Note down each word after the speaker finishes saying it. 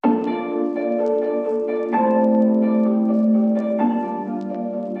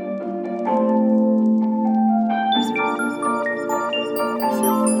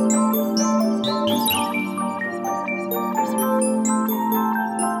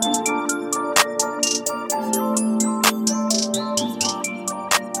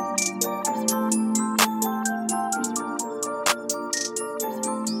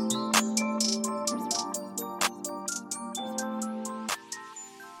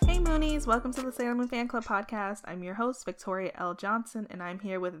Moonies! Welcome to the Sailor Moon Fan Club podcast. I'm your host, Victoria L. Johnson, and I'm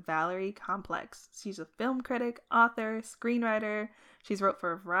here with Valerie Complex. She's a film critic, author, screenwriter. She's wrote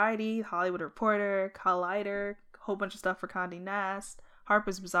for Variety, Hollywood Reporter, Collider, a whole bunch of stuff for Condé Nast,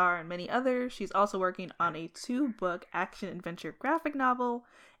 Harper's Bazaar, and many others. She's also working on a 2-book action-adventure graphic novel.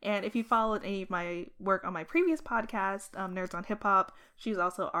 And if you followed any of my work on my previous podcast, Nerds on Hip Hop, she's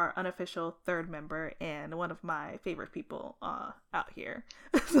also our unofficial third member and one of my favorite people out here.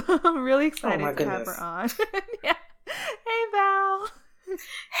 So I'm really excited to have her on. Yeah. Hey, Val.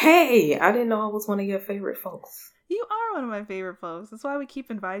 Hey, I didn't know I was one of your favorite folks. You are one of my favorite folks. That's why we keep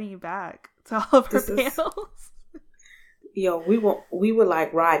inviting you back to all of our panels. Yo, we were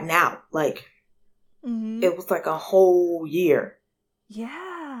like riding out. Like, It was like a whole year.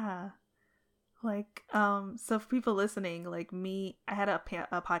 Yeah. Like, so for people listening, like me, I had a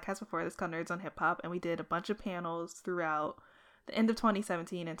podcast before this called Nerds on Hip Hop, and we did a bunch of panels throughout the end of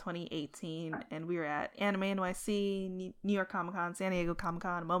 2017 and 2018, and we were at Anime NYC, New York Comic Con, San Diego Comic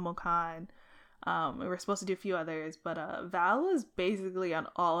Con, MomoCon. We were supposed to do a few others, but Val was basically on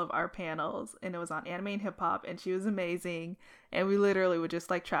all of our panels, and it was on anime and hip hop, and she was amazing, and we literally were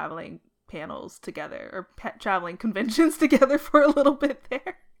just like traveling panels together, or traveling conventions together for a little bit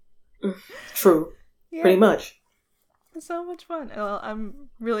there. True. Yeah. Pretty much. It's so much fun. Well,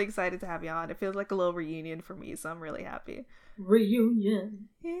 I'm really excited to have you on. It feels like a little reunion for me, so I'm really happy. Reunion.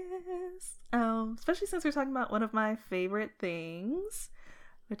 Yes. Especially since we're talking about one of my favorite things,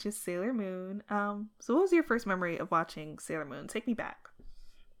 which is Sailor Moon. So what was your first memory of watching Sailor Moon? Take me back.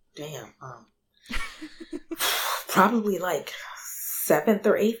 Damn. Probably like 7th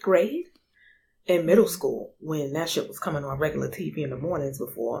or 8th grade in middle school, when that shit was coming on regular TV in the mornings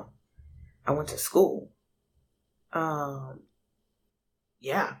before I went to school. Yeah.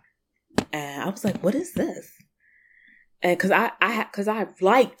 And I was like, what is this? And cause I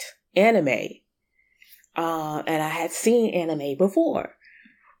liked anime. And I had seen anime before,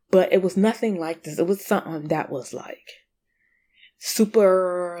 but it was nothing like this. It was something that was like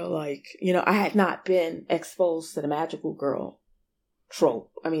super, like, I had not been exposed to the magical girl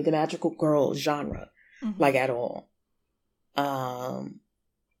trope. I mean, the magical girl genre, like at all.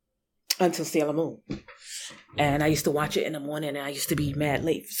 Until Sailor Moon. And I used to watch it in the morning, and I used to be mad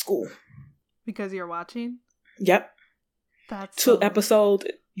late for school. Because you're watching? Yep. That's 2 episodes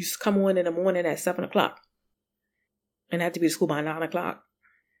used to come on in the morning at 7 o'clock. And I had to be to school by 9 o'clock.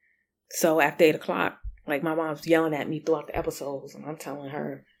 So after 8 o'clock, like, my mom's yelling at me throughout the episodes, and I'm telling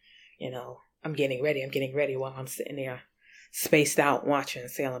her, I'm getting ready while I'm sitting there spaced out watching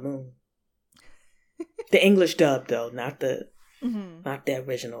Sailor Moon. The English dub, though, not the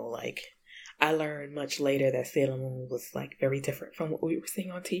original. Like, I learned much later that Sailor Moon was like very different from what we were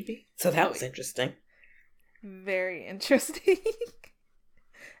seeing on TV. So that was interesting. Very interesting.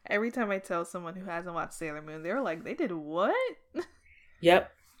 Every time I tell someone who hasn't watched Sailor Moon, they're like, they did what?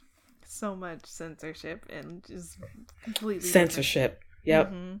 Yep. So much censorship and just completely censorship.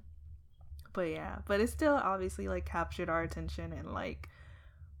 Yep. But yeah, but it still obviously like captured our attention and like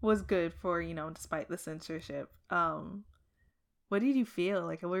was good for, despite the censorship. What did you feel?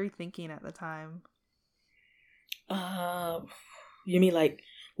 Like, what were you thinking at the time? You mean like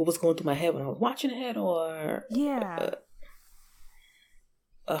what was going through my head when I was watching it, or? Yeah.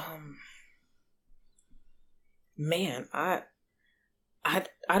 Man, I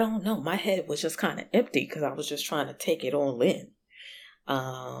don't know. My head was just kind of empty because I was just trying to take it all in.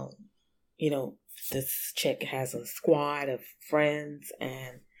 This chick has a squad of friends,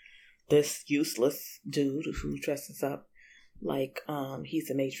 and this useless dude who dresses up like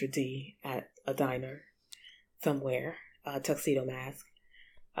he's a maitre d' at a diner somewhere, tuxedo mask,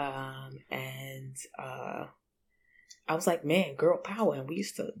 and I was like, man, girl power. And we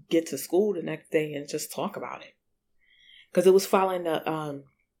used to get to school the next day and just talk about it, because it was following the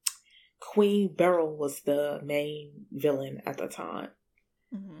Queen Beryl was the main villain at the time.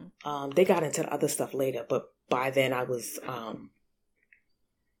 They got into the other stuff later, but by then I wasn't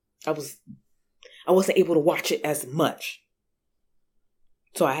able to watch it as much.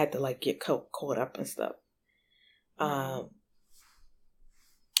 So I had to like get caught up and stuff. So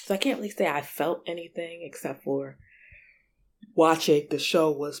I can't really say I felt anything except for watching the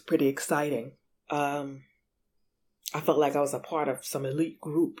show was pretty exciting. I felt like I was a part of some elite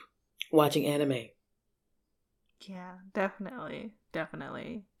group watching anime. Yeah, definitely.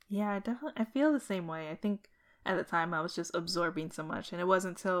 Yeah, I feel the same way. I think at the time I was just absorbing so much, and it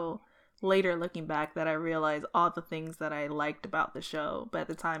wasn't until later looking back that I realized all the things that I liked about the show. But at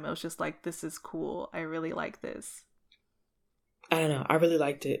the time, it was just like, this is cool. I really like this. I don't know. I really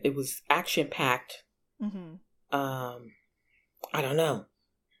liked it. It was action packed. I don't know.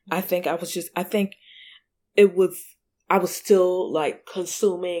 I think it was, I was still like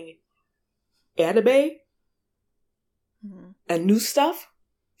consuming anime and new stuff.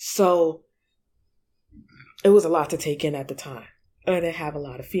 So it was a lot to take in at the time. I didn't have a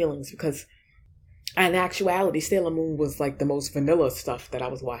lot of feelings because in actuality, Sailor Moon was like the most vanilla stuff that I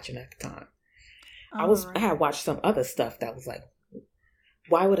was watching at the time. I had watched some other stuff that was like,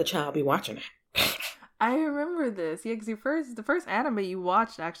 why would a child be watching that? I remember this. Yeah, because the first anime you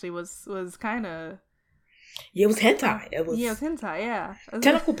watched actually was kind of... Yeah, it was hentai. It was hentai, yeah.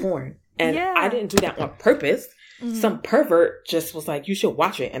 Tentacle porn. And I didn't do that on purpose. Mm-hmm. Some pervert just was like, you should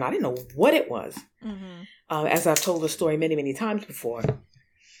watch it. And I didn't know what it was. Mm-hmm. As I've told the story many, many times before.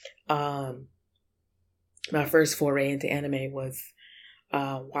 My first foray into anime was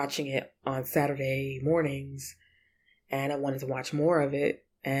watching it on Saturday mornings. And I wanted to watch more of it.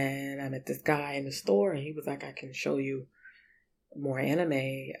 And I met this guy in the store. And he was like, I can show you more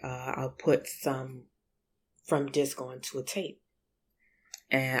anime. I'll put some from disc onto a tape.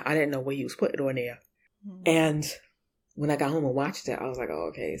 And I didn't know where he was putting it on there. Mm-hmm. And when I got home and watched it, I was like, oh,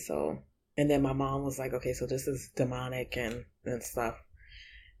 okay, so... And then my mom was like, okay, so this is demonic and stuff.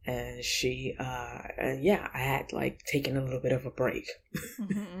 And she, and yeah, I had like taken a little bit of a break.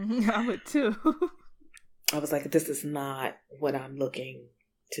 Mm-hmm. I would too. I was like, this is not what I'm looking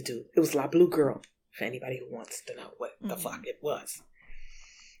to do. It was La Blue Girl, for anybody who wants to know what the fuck it was.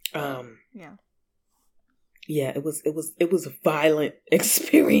 Yeah. Yeah, it was a violent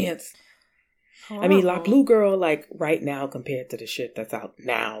experience. Horrible. I mean, La Blue Girl, like right now compared to the shit that's out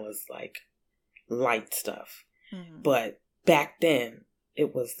now is like light stuff. Mm-hmm. But back then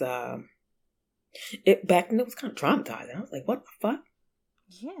it was back then it was kind of traumatizing. I was like, what the fuck?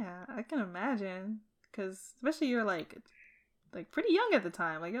 Yeah, I can imagine. Because especially you're like pretty young at the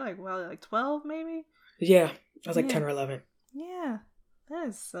time. Like you're like, well, like 12 maybe? Yeah, I was like 10 or 11. Yeah, that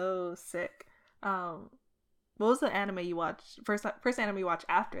is so sick. What was the anime you watched? First anime you watched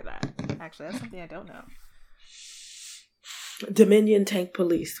after that? Actually, that's something I don't know. Dominion Tank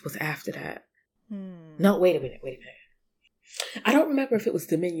Police was after that. No, wait a minute. I don't remember if it was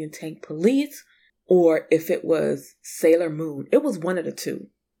Dominion Tank Police or if it was Sailor Moon. It was one of the two.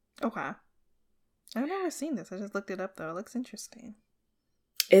 Okay. I've never seen this. I just looked it up though. It looks interesting.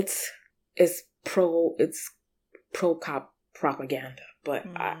 It's pro cop propaganda, but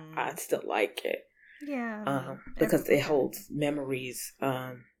I still like it. Yeah. Because it holds memories.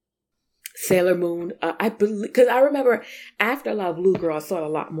 Sailor Moon, I believe, because I remember after La Blue Girl, I saw a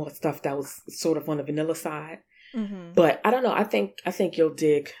lot more stuff that was sort of on the vanilla side. Mm-hmm. But I don't know. I think you'll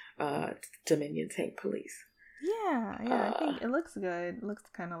dig Dominion Tank Police. Yeah. I think it looks good. It looks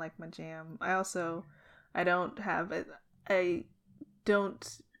kind of like my jam. I don't have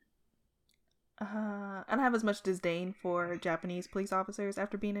as much disdain for Japanese police officers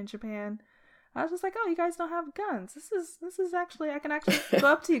after being in Japan. I was just like, oh, you guys don't have guns. This is actually, I can actually go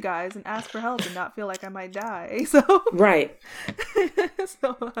up to you guys and ask for help and not feel like I might die. So right.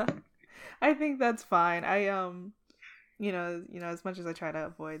 So I think that's fine. I as much as I try to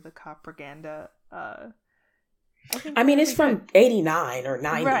avoid the propaganda, I mean, it's from 89 or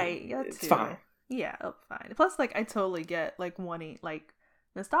 90. Right. It's fine. Yeah, fine. Plus, like, I totally get like wanting, like,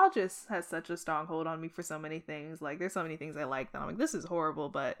 nostalgia has such a strong hold on me for so many things. Like, there's so many things I like that I'm like, this is horrible,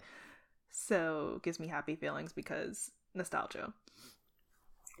 but so it gives me happy feelings because nostalgia.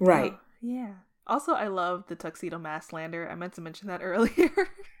 Right. Yeah. Also, I love the Tuxedo Mask slander. I meant to mention that earlier.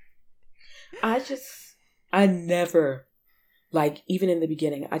 I never, like, even in the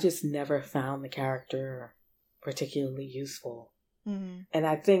beginning, I just never found the character particularly useful. Mm-hmm. And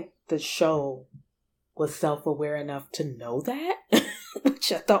I think the show was self-aware enough to know that,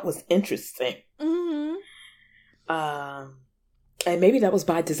 which I thought was interesting. Mm-hmm. And maybe that was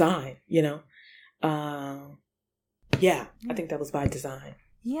by design, you know? Yeah, I think that was by design.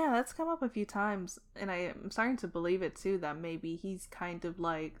 Yeah, that's come up a few times, and I'm starting to believe it too, that maybe he's kind of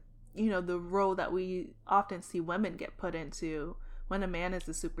like, you know, the role that we often see women get put into when a man is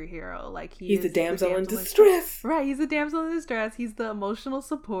a superhero. Like he's the damsel in distress. Right, he's the damsel in distress. He's the emotional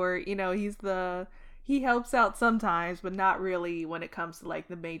support. You know, he helps out sometimes, but not really when it comes to like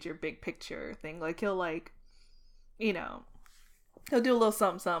the major big picture thing. Like he'll like, you know, he'll do a little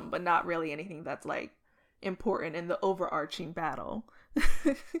something, but not really anything that's like important in the overarching battle.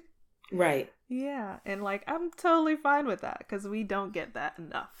 Right. Yeah, and like I'm totally fine with that because we don't get that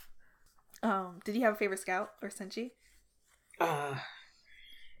enough. Did you have a favorite scout or senshi?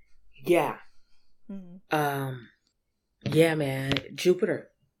 Yeah. Mm-hmm. Yeah, man. Jupiter.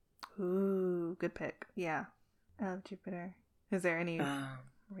 Ooh, good pick. Yeah. I love Jupiter. Is there any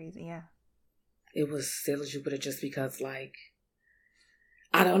reason? Yeah. It was Sailor Jupiter just because, like,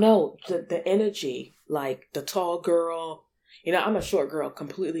 I don't know, the energy, like the tall girl, I'm a short girl,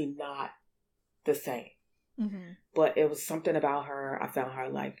 completely not the same. Mm-hmm. But it was something about her. I found her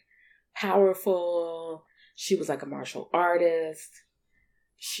like powerful. She was like a martial artist.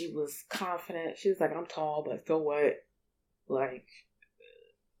 She was confident. She was like, I'm tall, but so what? Like,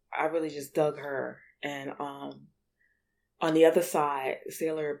 I really just dug her. And on the other side,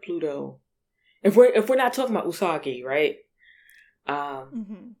 Sailor Pluto. If we're not talking about Usagi, right?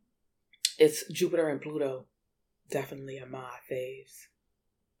 It's Jupiter and Pluto. Definitely are my faves.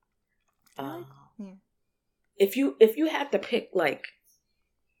 If you had to pick, like,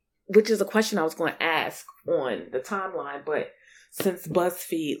 which is a question I was going to ask on the timeline, but since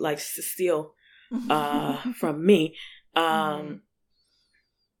BuzzFeed likes to steal from me, I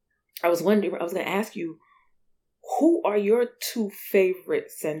was going to ask you, who are your two favorite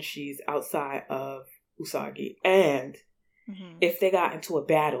senshis outside of Usagi? And if they got into a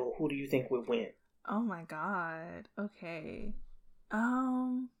battle, who do you think would win? Oh my god. Okay.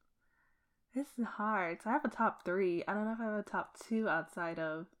 This is hard. So I have a top 3. I don't know if I have a top 2 outside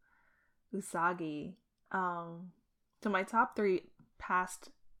of Usagi. So my top 3 past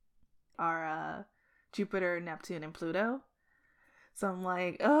are Jupiter, Neptune, and Pluto. So I'm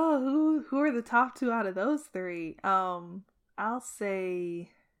like, oh, who are the top 2 out of those 3? I'll say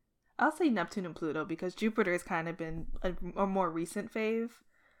Neptune and Pluto, because Jupiter has kind of been a more recent fave.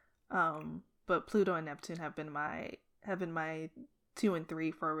 But Pluto and Neptune have been my 2 and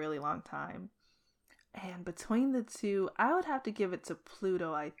 3 for a really long time. And between the two, I would have to give it to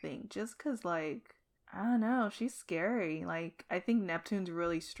Pluto, I think, just because, like, I don't know, she's scary. Like, I think Neptune's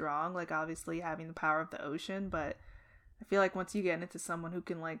really strong, like, obviously having the power of the ocean, but I feel like once you get into someone who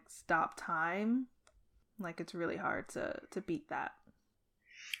can, like, stop time, like, it's really hard to beat that.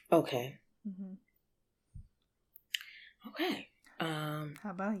 Okay. Okay. How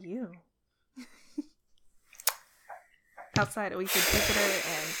about you? Outside, we said Jupiter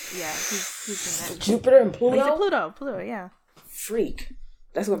and who's the next? Jupiter and Pluto. Pluto, yeah. Freak.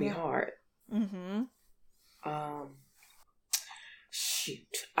 That's gonna be hard.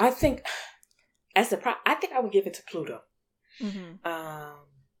 Shoot. I think I think I would give it to Pluto.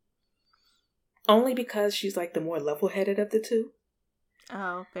 Only because she's like the more level-headed of the two.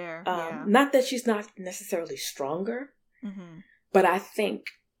 Oh, fair. Yeah. Not that she's not necessarily stronger, but I think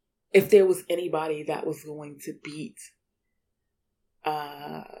if there was anybody that was going to beat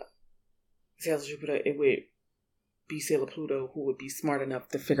Sailor Jupiter, it would be Sailor Pluto, who would be smart enough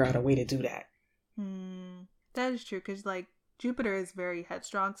to figure out a way to do that. That is true, because, like, Jupiter is very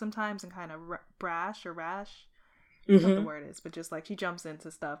headstrong sometimes and kind of brash or rash. I don't know what the word is, but just, like, she jumps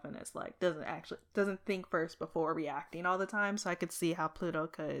into stuff and it's like doesn't think first before reacting all the time. So I could see how Pluto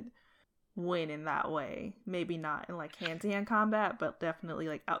could win in that way. Maybe not in, like, hand-to-hand combat, but definitely,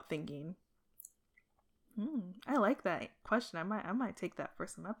 like, outthinking. I like that question. I might take that for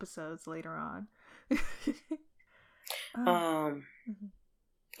some episodes later on.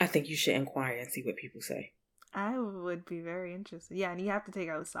 I think you should inquire and see what people say. I would be very interested. Yeah, and you have to take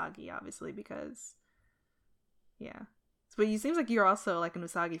out Usagi, obviously, because but you seems like you're also like an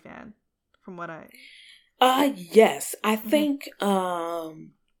Usagi fan, from what I. Yes, I think.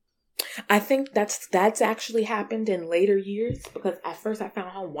 I think that's actually happened in later years, because at first I found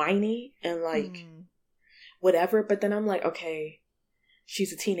her whiny and like whatever, but then I'm like, okay,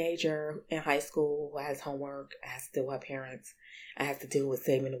 she's a teenager in high school who has homework, has to deal with her parents, I have to deal with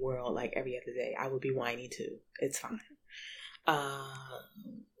saving the world like every other day. I would be whiny too. It's fine.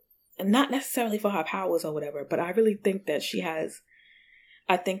 And not necessarily for her powers or whatever, but I really think that she's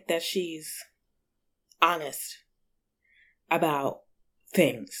honest about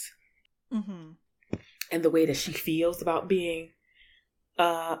things. And the way that she feels about being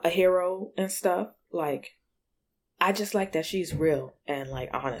a hero and stuff. Like, I just like that she's real and, like,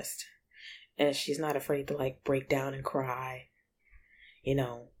 honest. And she's not afraid to, like, break down and cry,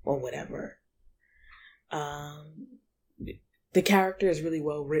 or whatever. The character is really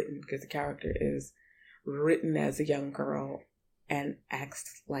well written, because the character is written as a young girl and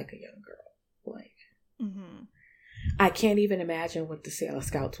acts like a young girl. Like, I can't even imagine what the Sailor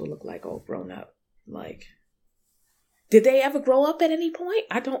Scouts would look like all grown up. Like, did they ever grow up at any point?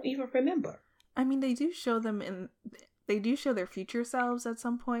 I don't even remember. I mean, they do show their future selves at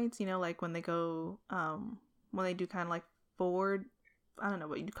some points, like when they go, when they do kind of like forward, I don't know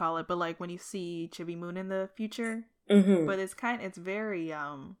what you'd call it, but like when you see Chibi Moon in the future, but it's very,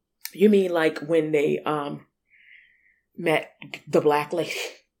 You mean like when they, met the black lady?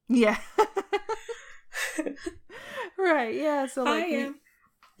 Yeah. Right, yeah, so like... I am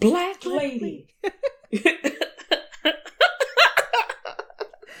black lady.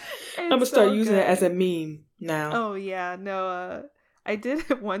 I'm gonna start using it as a meme now. Oh yeah, no. I did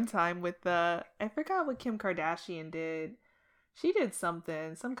it one time with I forgot what Kim Kardashian did. She did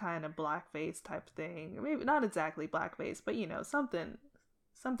something, some kind of blackface type thing. Maybe not exactly blackface, but something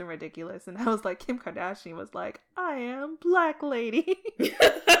ridiculous. And I was like, Kim Kardashian was like, I am Black Lady.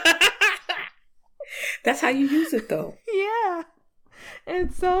 That's how you use it, though. Yeah,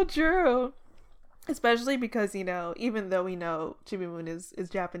 it's so true. Especially because, even though we know Jimmy Moon is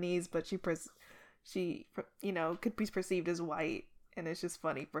Japanese, but she could be perceived as white. And it's just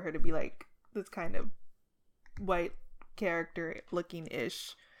funny for her to be like this kind of white character looking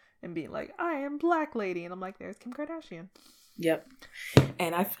ish and being like, I am Black Lady. And I'm like, there's Kim Kardashian. Yep.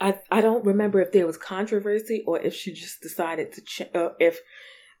 And I don't remember if there was controversy or if she just decided to if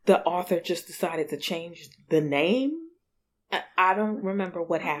the author just decided to change the name. I don't remember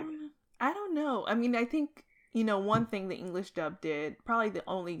what happened. I don't know. I mean, I think, one thing the English dub did, probably the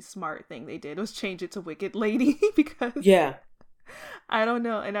only smart thing they did, was change it to Wicked Lady. Because yeah, I don't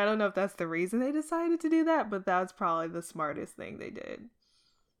know. And I don't know if that's the reason they decided to do that, but that's probably the smartest thing they did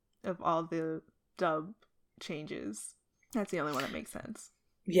of all the dub changes. That's the only one that makes sense.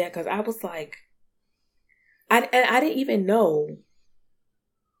 Yeah, because I was like, I didn't even know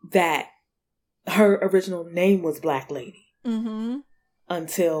that her original name was Black Lady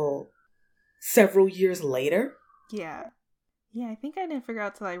until several years later. Yeah. Yeah, I think I didn't figure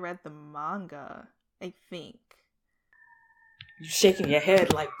out till I read the manga. I think. You're shaking your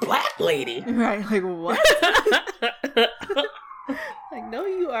head like, Black Lady? Right, like, what? Like, no,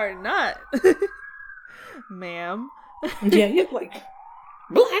 you are not. Ma'am. Yeah, you're like,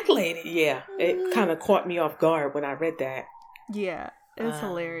 Black Lady. Yeah, it kind of caught me off guard when I read that. Yeah, it's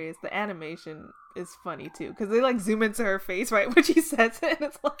hilarious. The animation is funny, too, because they, like, zoom into her face right when she says it, and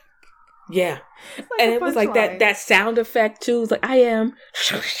it's like... Yeah. It's like and it was like that sound effect, too. It was like, I am...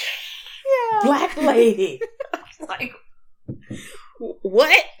 Yeah. Black Lady. I was like...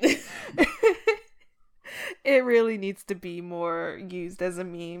 What? It really needs to be more used as a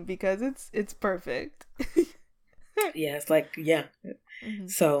meme because it's perfect. Yeah, it's like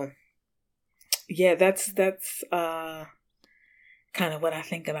So yeah, that's kind of what I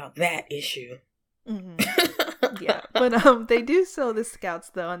think about that issue. Yeah, but they do show the scouts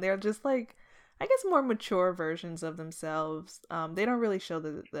though, and they're just like, I guess, more mature versions of themselves. They don't really show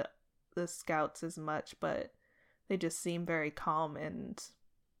the scouts as much, but they just seem very calm and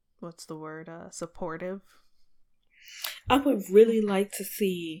what's the word? Supportive. I would really like to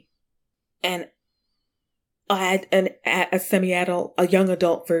see a semi-adult, a young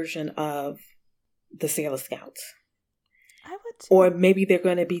adult version of the Sailor Scouts. I would too. Or maybe they're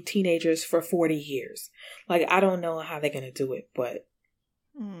going to be teenagers for 40 years. Like, I don't know how they're going to do it, but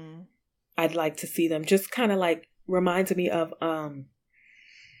I'd like to see them. Just kind of like reminds me of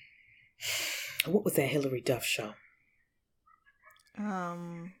what was that Hillary Duff show?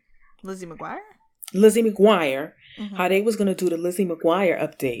 Lizzie McGuire? Lizzie McGuire. How they was going to do the Lizzie McGuire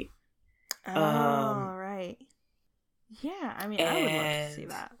update. Oh, right. Yeah, I mean, I would love to see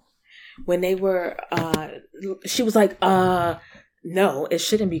that. When they were, she was like, no, it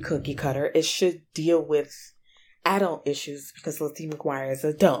shouldn't be cookie cutter. It should deal with adult issues because Lizzie McGuire is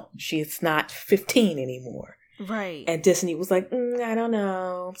adult. She's not 15 anymore. Right. And Disney was like, I don't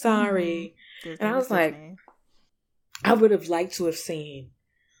know. Sorry. And I was like, I would have liked to have seen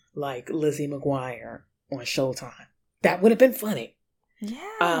like Lizzie McGuire on Showtime. That would have been funny.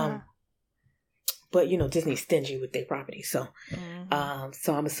 Yeah. But Disney's stingy with their property, so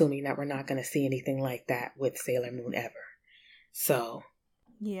so I'm assuming that we're not going to see anything like that with Sailor Moon ever. So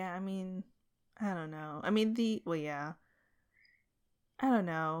yeah, I mean, I don't know. I mean, I don't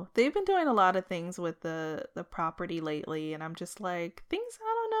know. They've been doing a lot of things with the property lately, and I'm just like, I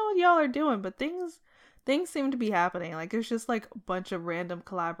don't know what y'all are doing, but things seem to be happening. Like, there's just like a bunch of random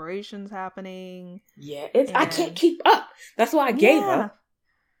collaborations happening. Yeah, I can't keep up. That's why I gave up.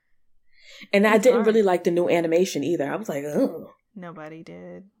 And I didn't really like the new animation either. I was like, oh. Nobody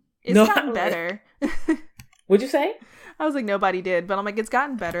did. It's gotten better. What'd you say? I was like, nobody did. But I'm like, it's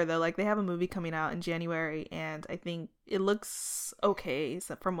gotten better, though. Like, they have a movie coming out in January, and I think it looks okay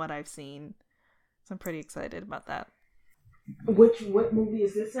from what I've seen. So I'm pretty excited about that. What movie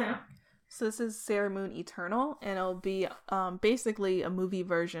is this now? So this is Sailor Moon Eternal, and it'll be basically a movie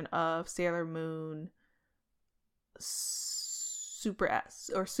version of Sailor Moon Super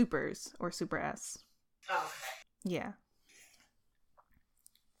S or Supers or Super S. Oh, okay. Yeah.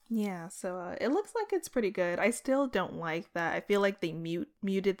 Yeah, so it looks like it's pretty good. I still don't like that. I feel like they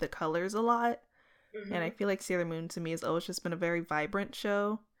muted the colors a lot. And I feel like Sailor Moon to me has always just been a very vibrant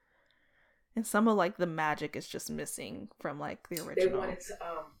show. And some of like the magic is just missing from like the original. They wanted to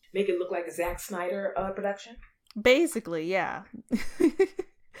make it look like a Zack Snyder production. Basically, yeah.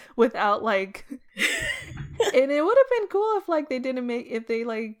 Without like, and it would have been cool if like they didn't make, if they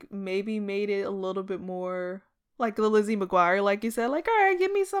like maybe made it a little bit more like the Lizzie McGuire, like you said, like, all right,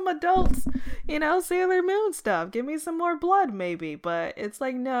 give me some adults, you know, Sailor Moon stuff, give me some more blood maybe. But it's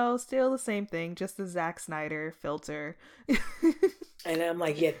like, no, still the same thing, just the Zack Snyder filter. And I'm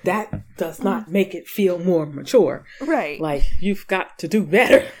like, yeah, that does not make it feel more mature, right? Like, you've got to do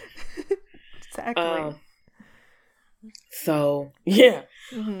better. Exactly. So yeah.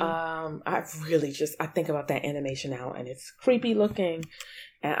 Mm-hmm. I think about that animation now, and it's creepy looking,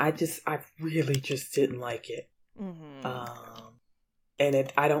 and I really just didn't like it. Mm-hmm.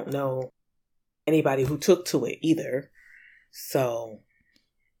 And I don't know anybody who took to it either. So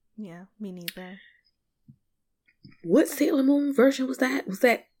yeah, me neither. What Sailor Moon version was that? Was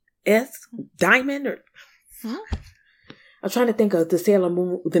that S Diamond or? Huh? I'm trying to think of the Sailor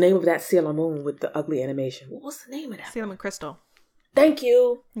Moon, the name of that Sailor Moon with the ugly animation. What was the name of that? Sailor Moon Crystal. Thank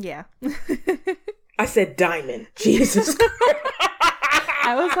you. Yeah. I said Diamond. Jesus.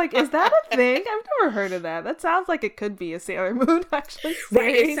 I was like, is that a thing? I've never heard of that. That sounds like it could be a Sailor Moon actually.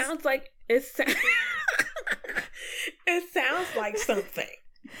 Right. It sounds like it sounds like something.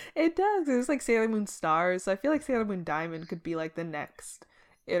 It does. It's like Sailor Moon Stars. So I feel like Sailor Moon Diamond could be like the next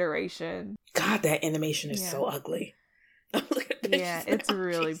iteration. God, that animation is so ugly. Yeah, it's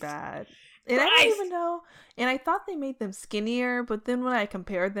really bad. And I don't even know. And I thought they made them skinnier, but then when I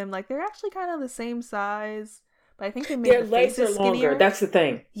compared them, like they're actually kind of the same size. But I think they made their legs are longer. Skinnier. That's the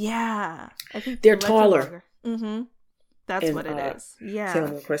thing. Yeah, I think they're taller. Mm-hmm. That's what it is. Yeah, Sailor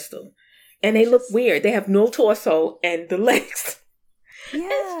Moon Crystal, and they look weird. They have no torso and the legs. Yeah,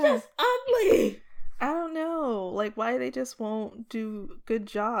 it's just ugly. I don't know, like why they just won't do good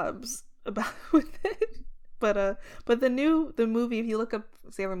jobs about with it. But the movie, if you look up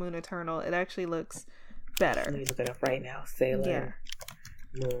Sailor Moon Eternal, it actually looks better. Let me look it up right now. Sailor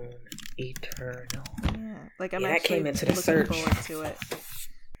Moon Eternal. Yeah, like I'm actually that came into the search. Forward to it.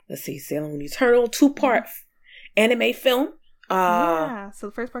 Let's see, Sailor Moon Eternal, 2-part anime film. Yeah, so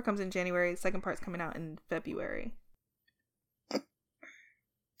the first part comes in January, the second part's coming out in February.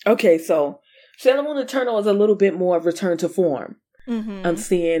 Okay, so Sailor Moon Eternal is a little bit more return to form. Mm-hmm. I'm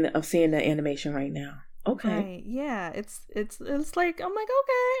seeing the animation right now. Okay. Right. Yeah, it's like I'm like,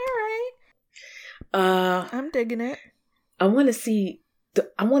 okay, all right. I'm digging it. I want to see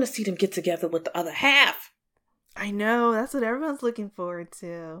them get together with the other half. I know, that's what everyone's looking forward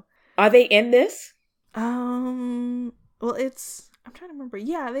to. Are they in this? Well, I'm trying to remember.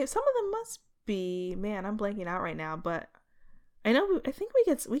 Yeah, some of them must be. Man, I'm blanking out right now, but I think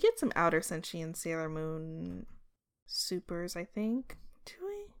we get some Outer Senshi and Sailor Moon supers, I think. Do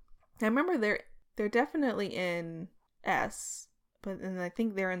we? I remember they're definitely in S, and I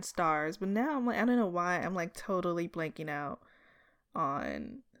think they're in Stars. But now I'm like, I don't know why I'm like totally blanking out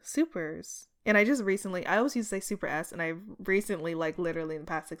on supers. And I always used to say Super S, and I recently, like literally in the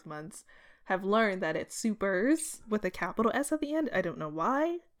past 6 months, have learned that it's supers with a capital S at the end. I don't know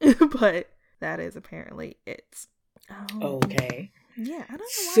why, but that is apparently it. Okay. Yeah, I don't know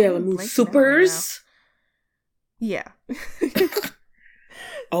why. Sailor Moon supers. Yeah.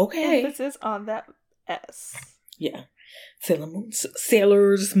 Okay. Emphasis on that S. Yeah.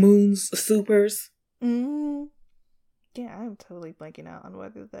 Sailors, Moons, supers. Mm. Yeah, I'm totally blanking out on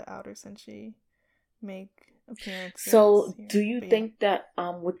whether the Outer Senshi make appearances. So, here. do you think that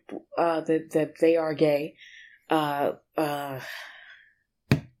with that they are gay?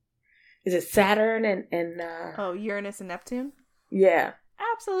 Is it Saturn and Uranus and Neptune? Yeah.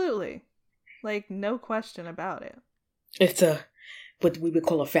 Absolutely. Like, no question about it. It's what we would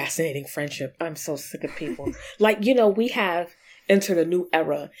call a fascinating friendship. I'm so sick of people. Like, we have entered a new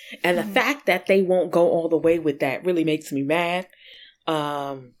era. And the fact that they won't go all the way with that really makes me mad.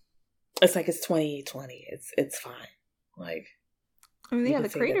 It's like it's 2020. It's fine. Like, I mean, yeah, the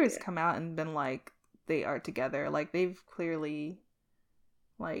creators come out and been like, they are together. Like, they've clearly,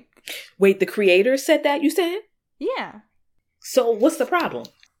 like... Wait, the creators said that, you said? Yeah. So, what's the problem?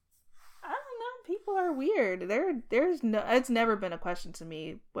 I don't know. People are weird. It's never been a question to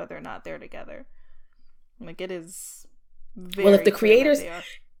me whether or not they're together. Like, it is very well, if the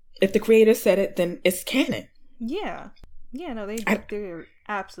creators said it, then it's canon. Yeah. Yeah, no, they're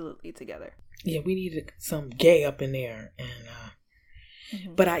absolutely together. Yeah, we needed some gay up in there.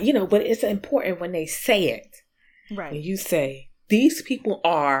 And but but it's important when they say it. Right. When you say, these people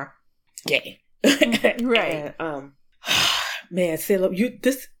are gay. Right. And, man, Sailor,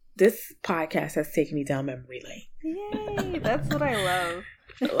 this podcast has taken me down memory lane. Yay, that's what I love.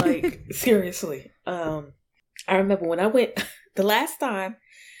 Like, seriously. I remember when I went the last time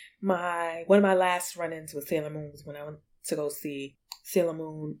one of my last run-ins with Sailor Moon was when I went to go see Sailor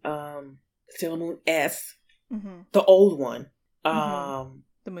Moon S, the old one.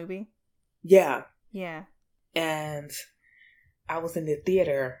 The movie? Yeah. Yeah. And I was in the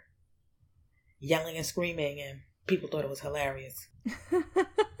theater yelling and screaming, and people thought it was hilarious.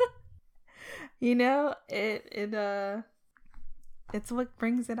 You know, it's what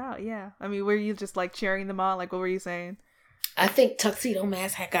brings it out. Yeah. I mean, were you just like cheering them on? Like, what were you saying? I think Tuxedo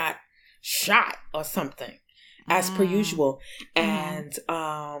Mask had got shot or something, as per usual. And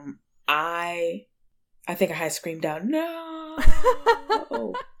I think I had screamed out, "No!"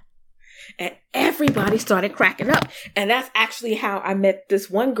 And everybody started cracking up. And that's actually how I met this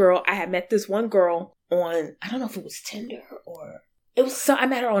one girl. I had met this one girl on, I don't know if it was Tinder or I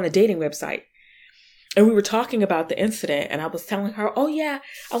met her on a dating website. And we were talking about the incident, and I was telling her, "Oh yeah,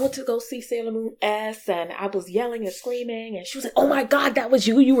 I went to go see Sailor Moon S, and I was yelling and screaming." And she was like, "Oh my God, that was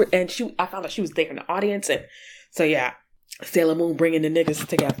you! You were," and I found out she was there in the audience. And so yeah, Sailor Moon bringing the niggas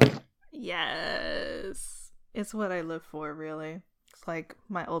together. Yes, it's what I live for. Really, it's like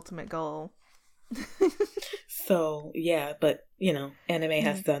my ultimate goal. So yeah, but you know, anime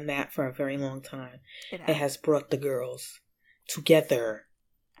has done that for a very long time. It has brought the girls together.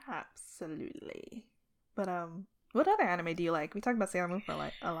 Absolutely. But what other anime do you like? We talked about Sailor Moon for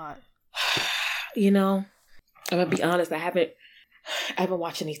like a lot. You know, I'm gonna be honest. I haven't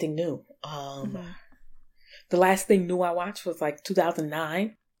watched anything new. The last thing new I watched was like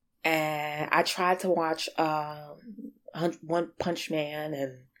 2009, and I tried to watch One Punch Man,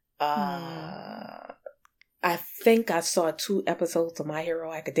 and I think I saw 2 episodes of My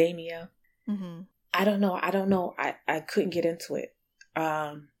Hero Academia. I don't know. I couldn't get into it.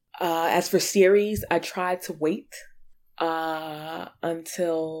 As for series, I tried to wait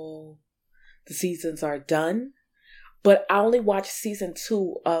until the seasons are done, but I only watched season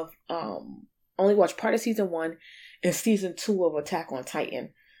 2 of only watched part of season 1 and season 2 of Attack on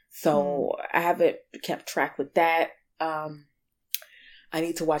Titan. So I haven't kept track with that. I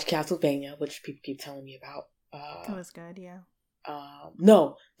need to watch Castlevania, which people keep telling me about. That was good, yeah.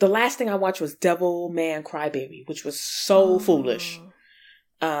 No, the last thing I watched was Devilman Crybaby, which was so foolish.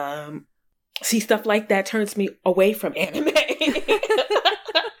 See, stuff like that turns me away from anime.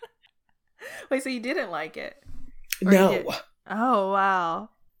 Wait, so you didn't like it? No. Oh,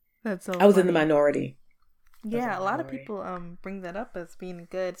 wow. That's so I was funny. in the minority. Yeah, a lot of people bring that up as being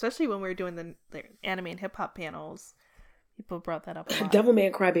good, especially when we were doing the anime and hip hop panels. People brought that up a lot.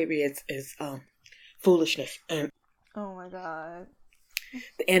 Devilman Crybaby is foolishness, and oh my God,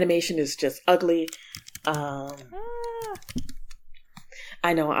 the animation is just ugly.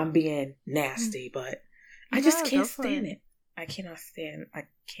 I know I'm being nasty, but I just can't stand it. I can't stand it.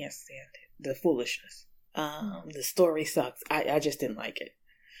 The foolishness. The story sucks. I just didn't like it.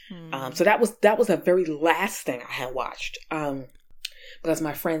 So that was the very last thing I had watched. Because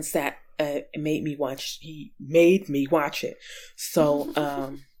my friend sat and made me watch. He made me watch it. So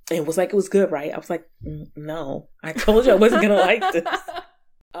it was like, it was good, right? I was like, no. I told you I wasn't gonna like this.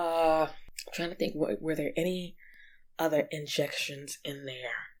 I'm trying to think. Were there any other injections in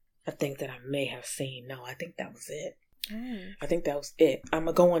there? I think that I may have seen. No, I think that was it. I think that was it. I'm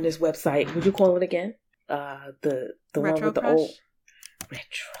gonna go on this website. Would you call it again? The Retro one with Crush? the old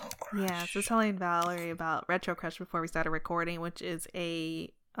Retro Crush. Yeah, so telling Valerie about Retro Crush before we started recording, which is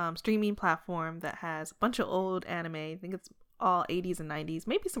a streaming platform that has a bunch of old anime. I think it's all 80s and 90s,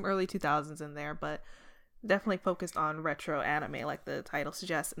 maybe some early 2000s in there, but definitely focused on retro anime, like the title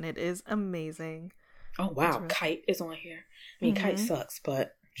suggests, and it is amazing. Oh wow, really... Kite is on here. I mean, Kite sucks,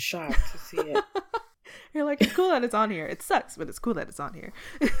 but shocked to see it. You're like, it's cool that it's on here. It sucks, but it's cool that it's on here.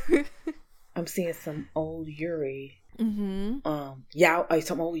 I'm seeing some old Yuri. Some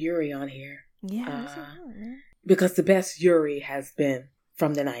old Yuri on here. Yeah, because the best Yuri has been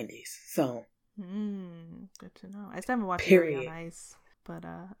from the 90s. So, good to know. I still haven't watched Yuri on Ice, but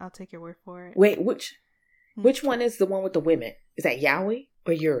I'll take your word for it. Wait, which one is the one with the women? Is that Yaoi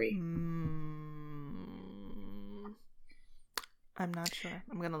or Yuri? I'm not sure.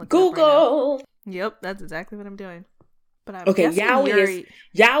 I'm gonna look Google. It up right now. Yep, that's exactly what I'm doing. But I'm okay.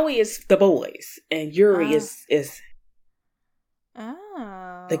 Yaoi is the boys, and Yuri is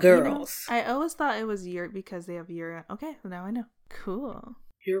the girls. I always thought it was Yuri because they have Yuri. Okay, now I know. Cool.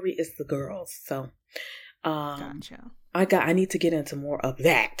 Yuri is the girls. So, gotcha. I need to get into more of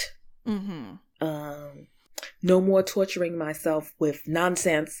that. No more torturing myself with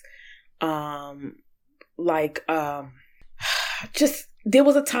nonsense. Just there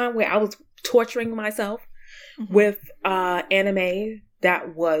was a time where I was torturing myself with anime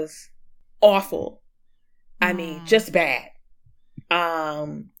that was awful. I mean, just bad.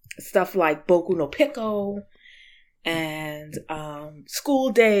 stuff like Boku no Pico and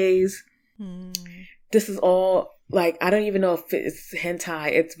School Days. This is all like, I don't even know if it's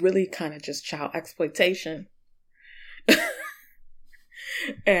hentai. It's really kind of just child exploitation.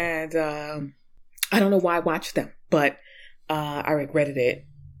 And I don't know why I watched them, but I regretted it.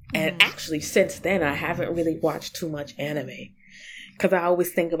 And actually, since then, I haven't really watched too much anime. Because I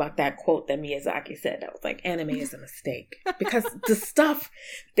always think about that quote that Miyazaki said. That was like, anime is a mistake. Because the stuff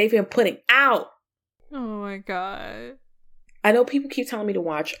they've been putting out. Oh my God. I know people keep telling me to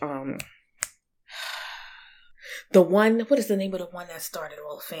watch the one, what is the name of the one that started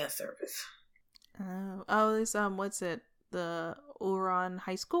all the fan service? It's what's it? The Ouran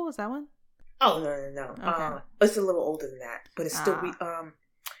High School? Is that one? Oh, no. Okay. It's a little older than that. But it's still, let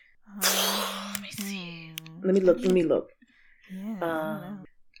me see. Let me look. Yeah,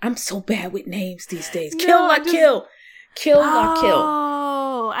 I'm so bad with names these days. No, Kill La Kill.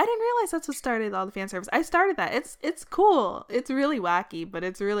 Oh, I didn't realize that's what started all the fan service. I started that. It's cool. It's really wacky, but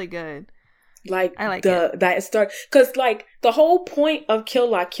it's really good. Like I like it. That start, because like the whole point of Kill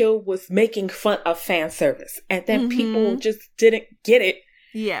La Kill was making fun of fan service, and then people just didn't get it.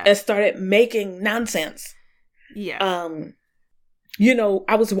 Yeah, and started making nonsense. Yeah. I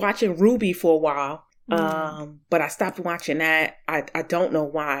was watching Ruby for a while. But I stopped watching that. I don't know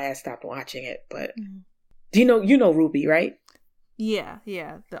why I stopped watching it, but do you know Ruby, right? Yeah.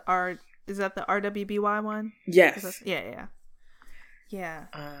 Is that the RWBY one? Yes. Yeah.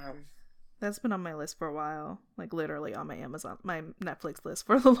 That's been on my list for a while. Like literally on my Netflix list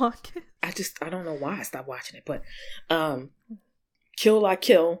for the longest. I don't know why I stopped watching it, but Kill La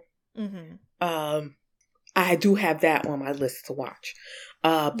Kill. I do have that on my list to watch.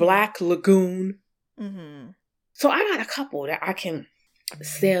 Black Lagoon. So I got a couple that I can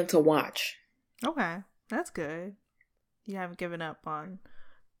stand to watch. Okay, that's good. You haven't given up on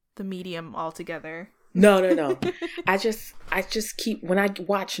the medium altogether. No. I just keep, when I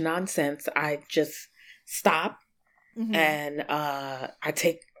watch nonsense, I just stop and I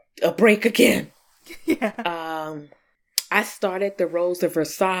take a break again. Yeah. I started The Rose of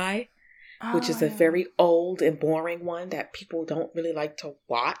Versailles, which is a very old and boring one that people don't really like to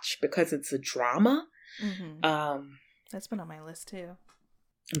watch because it's a drama. That's been on my list too.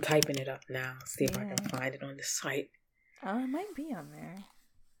 I'm typing it up now. See if I can find it on the site. Oh, it might be on there.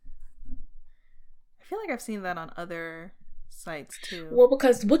 I feel like I've seen that on other sites too. Well,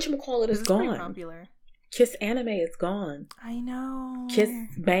 because whatchamacallit is gone. Pretty popular. Kiss Anime is gone. I know. Kiss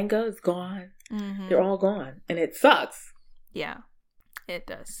Manga is gone. They're all gone, and it sucks. Yeah, it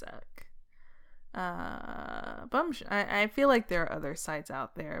does suck. But I feel like there are other sites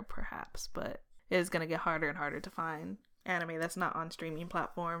out there, perhaps, but it is gonna get harder and harder to find anime that's not on streaming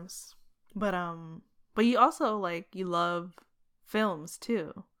platforms. But you also you love films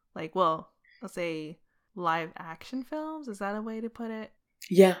too. Like, well, let's say live action films. Is that a way to put it?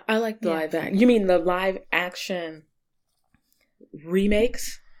 Yeah, I like the live action. You mean the live action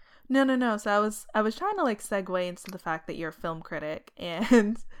remakes? No. So I was trying to segue into the fact that you're a film critic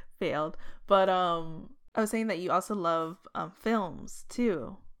and failed. But I was saying that you also love films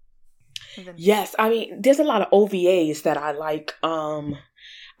too. Yes, I mean there's a lot of OVAs that I like.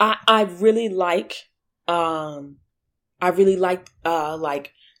 I really like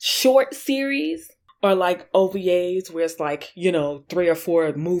like short series or like OVAs where it's 3 or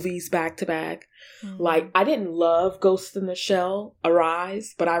 4 movies back to back. Like, I didn't love Ghost in the Shell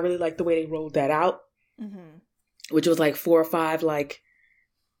Arise, but I really liked the way they rolled that out, which was 4 or 5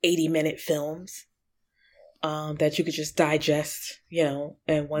 80-minute films that you could just digest,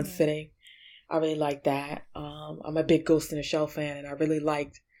 in one sitting. I really liked that. I'm a big Ghost in the Shell fan, and I really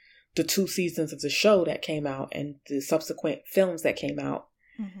liked the 2 seasons of the show that came out and the subsequent films that came out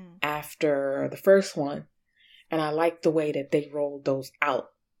after the first one. And I liked the way that they rolled those out.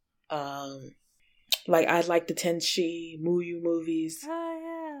 I like the Tenchi Muyo movies.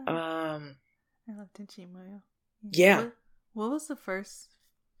 Oh, yeah. I love Tenchi Muyo. Yeah. What was the first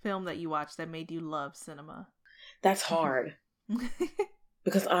film that you watched that made you love cinema? That's hard.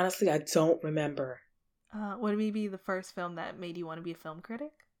 Because honestly, I don't remember. Would it be the first film that made you want to be a film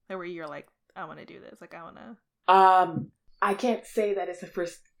critic? Or where you're like, I want to do this. I want to... I can't say that it's the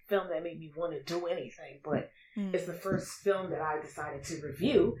first film that made me want to do anything, but it's the first film that I decided to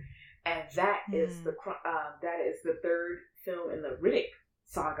review. And that is the 3rd film in the Riddick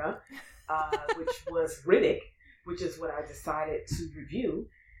saga, which was Riddick, which is what I decided to review.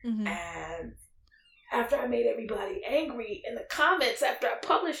 And after I made everybody angry in the comments after I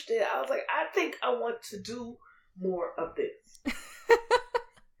published it, I was like, I think I want to do more of this.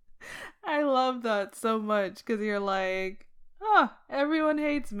 I love that so much because you're like, oh, everyone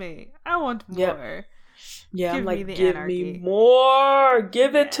hates me. I want more. Yeah, I'm like, the give anarchy. me more.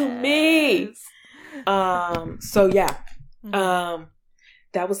 Give it to me. So yeah.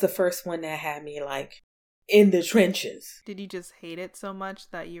 That was the first one that had me like in the trenches. Did you just hate it so much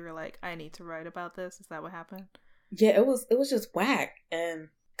that you were like, I need to write about this? Is that what happened? Yeah, it was just whack. And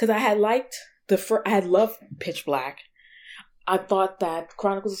because I had liked I had loved Pitch Black. I thought that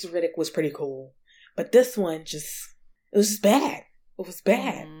Chronicles of Riddick was pretty cool. But this one it was just bad. It was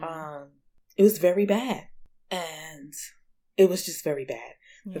bad. It was very bad. And it was just very bad.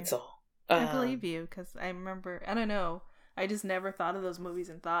 Yeah. That's all. I believe you, because I remember, I don't know, I just never thought of those movies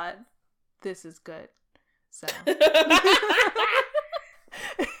and thought, this is good. So.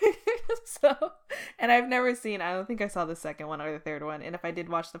 And I've never seen, I don't think I saw the second one or the third one. And if I did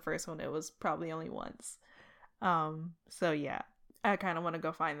watch the first one, it was probably only once. So yeah, I kind of want to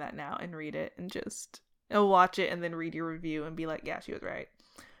go find that now and read it and just watch it and then read your review and be like, yeah, she was right.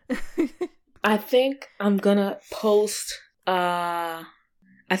 I think I'm gonna post I'm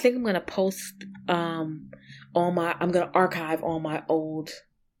gonna archive all my old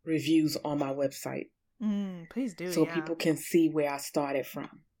reviews on my website. Please do, so people can see where I started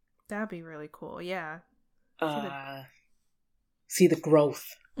from. That'd be really cool. Yeah. See the growth.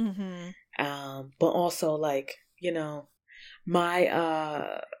 Mm-hmm. But also, like, you know,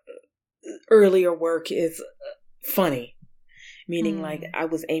 my earlier work is funny, meaning like I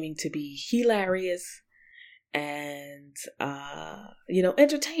was aiming to be hilarious and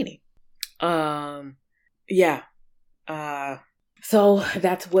entertaining. So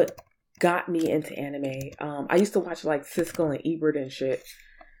that's what got me into anime. I used to watch like Siskel and Ebert and shit.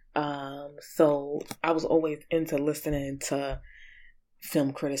 So I was always into listening to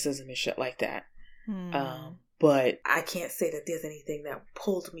film criticism and shit like that. But I can't say that there's anything that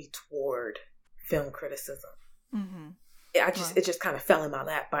pulled me toward film criticism. It just kind of fell in my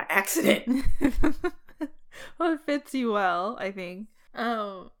lap by accident. Well, it fits you well, I think.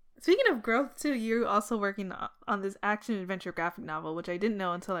 Speaking of growth too, you're also working on this action adventure graphic novel, which I didn't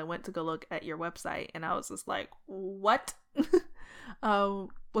know until I went to go look at your website, and I was just like, what?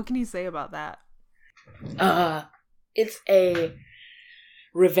 What can you say about that? It's a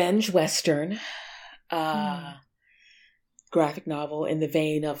revenge western graphic novel in the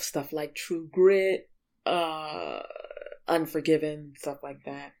vein of stuff like True Grit, Unforgiven, stuff like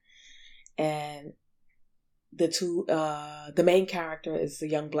that. And the main character is a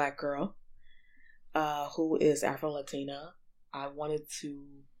young black girl who is Afro-Latina. I wanted to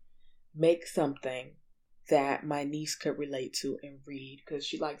make something that my niece could relate to and read because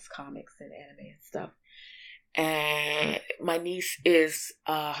she likes comics and anime and stuff. And my niece is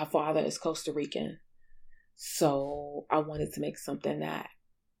her father is Costa Rican, so I wanted to make something that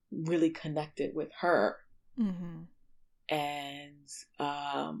really connected with her. And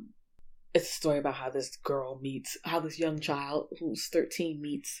it's a story about how this young child who's 13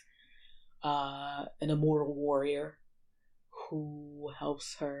 meets an immortal warrior who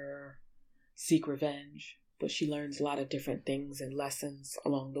helps her seek revenge, but she learns a lot of different things and lessons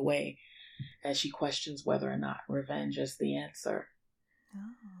along the way as she questions whether or not revenge is the answer.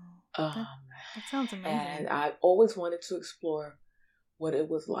 That sounds amazing. And I always wanted to explore what it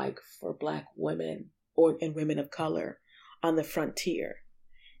was like for Black women and women of color on the frontier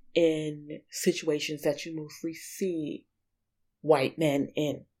in situations that you mostly see white men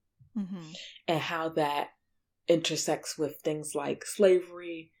in, and how that intersects with things like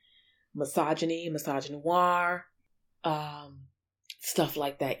slavery, misogynoir, stuff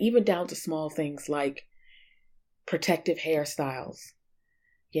like that, even down to small things like protective hairstyles.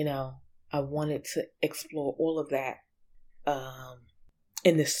 You know, I wanted to explore all of that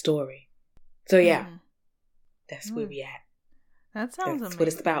in this story. So yeah, that's where we at. That sounds amazing. That's what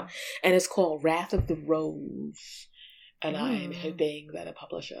it's about. And it's called Wrath of the Rose. And I am hoping that a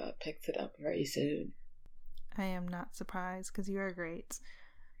publisher picks it up very soon. I am not surprised because you are great.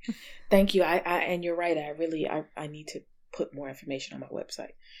 Thank you. I and you're right. I need to put more information on my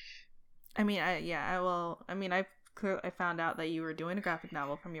website. I mean, I will. I mean, I found out that you were doing a graphic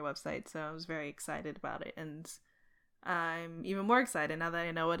novel from your website, so I was very excited about it. And I'm even more excited now that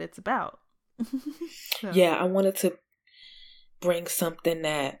I know what it's about. So. Yeah, I wanted to bring something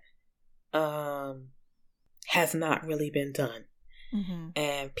that has not really been done,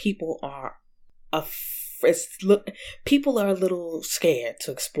 and people are a little scared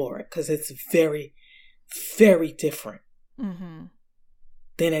to explore it because it's very, very different than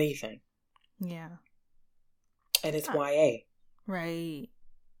anything. Yeah, and it's YA. Right.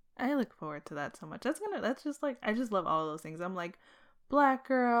 I look forward to that so much. That's just like, I just love all of those things. I'm like, Black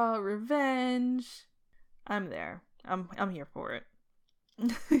girl, revenge. I'm there. I'm here for it.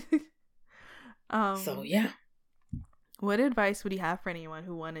 So yeah. What advice would you have for anyone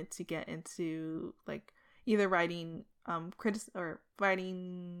who wanted to get into like either writing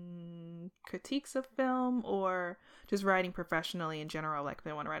writing critiques of film or just writing professionally in general, like if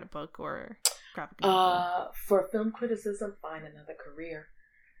they want to write a book or graphic novel? For film criticism, find another career.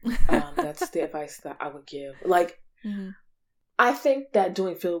 That's the advice that I would give. Like, Mm-hmm. I think that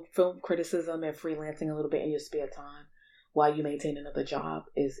doing film criticism and freelancing a little bit in your spare time while you maintain another job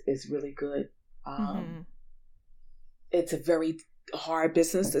is really good. It's a very hard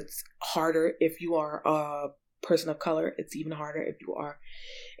business. It's harder if you are a person of color. It's even harder if you are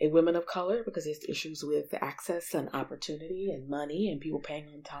a woman of color because there's issues with access and opportunity and money and people paying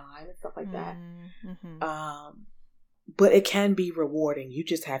on time and stuff like that. But it can be rewarding. You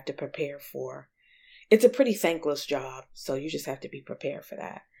just have to prepare for. It's a pretty thankless job, so you just have to be prepared for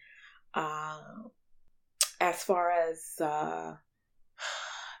that. As far as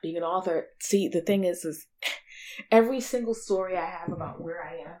being an author, see, the thing is every single story I have about where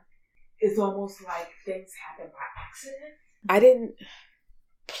I am is almost like things happen by accident. I didn't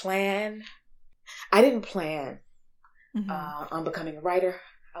plan on becoming a writer.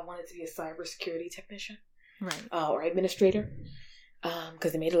 I wanted to be a cybersecurity technician, right, or administrator,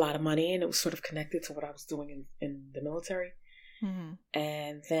 because they made a lot of money and it was sort of connected to what I was doing in the military.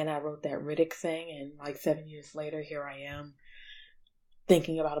 And then I wrote that Riddick thing, and like 7 years later, here I am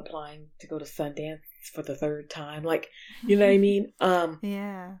thinking about applying to go to Sundance for the third time. Like, you know what I mean?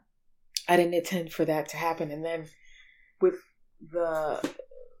 Yeah. I didn't intend for that to happen. And then with the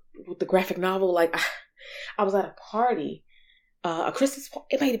graphic novel, like I was at a party,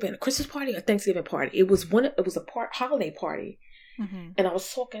 it might have been a Christmas party or a Thanksgiving party. It was a holiday party. And I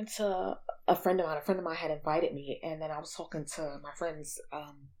was talking to a friend of mine. A friend of mine had invited me, and then I was talking to my friend's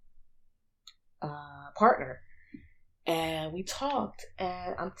partner, and we talked.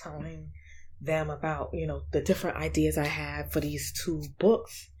 And I'm telling them about the different ideas I have for these 2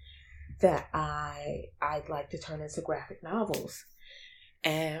 books that I'd like to turn into graphic novels.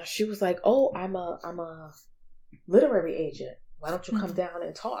 And she was like, "Oh, I'm a literary agent. Why don't you come down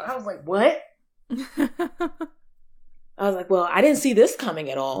and talk?" I was like, "What?" I was like, well, I didn't see this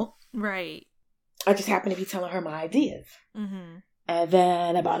coming at all. Right. I just happened to be telling her my ideas. And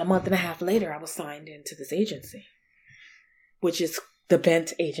then about a month and a half later, I was signed into this agency, which is the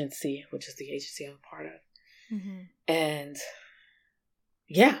Bent Agency, which is the agency I'm a part of. And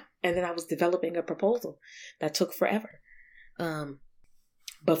yeah, and then I was developing a proposal that took forever.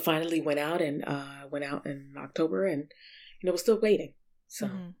 But finally went out in October, and we're still waiting. So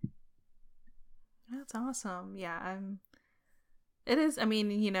that's awesome. Yeah, it is. I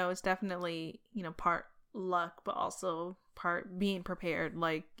mean, it's definitely, part luck, but also part being prepared.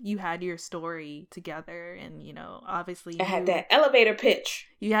 Like, you had your story together, and, obviously I had that elevator pitch.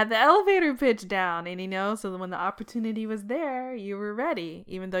 You had the elevator pitch down, and, so when the opportunity was there, you were ready,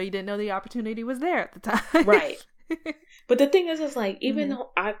 even though you didn't know the opportunity was there at the time. Right. But the thing is like, even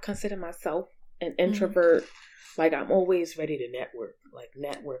though I consider myself an introvert, like, I'm always ready to network. Like,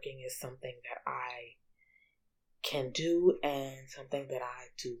 networking is something that I can do and something that I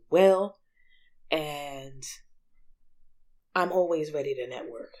do well. And I'm always ready to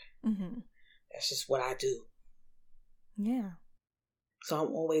network. That's just what I do. Yeah. So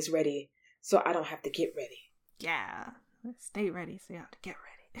I'm always ready. So I don't have to get ready. Yeah. Stay ready so you have to get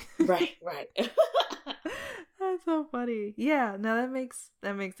ready. Right. That's so funny. Yeah. No, that makes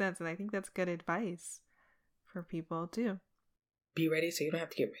sense. And I think that's good advice for people too. Be ready so you don't have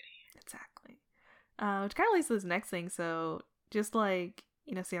to get ready. Exactly. Which kind of leads to this next thing. So just like,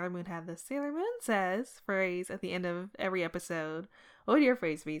 Sailor Moon had the Sailor Moon Says phrase at the end of every episode, what would your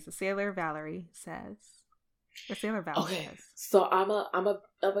phrase be? So Sailor Valerie says. Or Sailor Val says. So I'm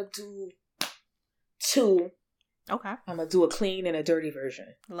a do 2. Okay. I'm gonna do a clean and a dirty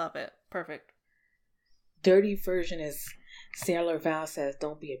version. Love it. Perfect. Dirty version is Sailor Val says,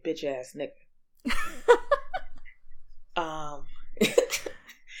 "Don't be a bitch ass nigga."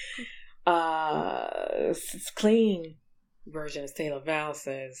 Clean version of Sailor Val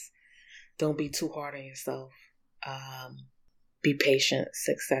says, "Don't be too hard on yourself. Be patient.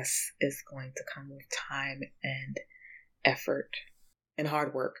 Success is going to come with time and effort and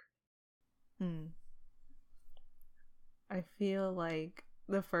hard work." I feel like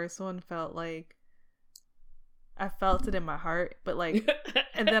the first one felt like I felt it in my heart, but like,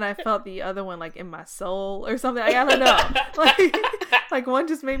 and then I felt the other one like in my soul or something. I don't know. Like one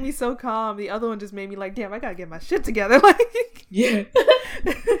just made me so calm. The other one just made me like, damn, I gotta get my shit together. Like, yeah.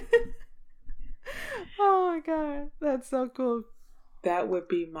 Oh my god, that's so cool. That would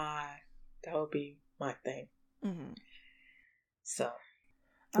be my thing. Mm-hmm. So,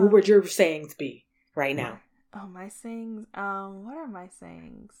 what would your sayings be right now? Oh, my sayings. What are my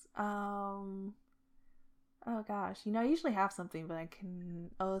sayings? Oh gosh, I usually have something, but I can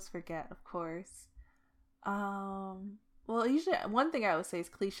always forget. Of course. Well, usually one thing I would say is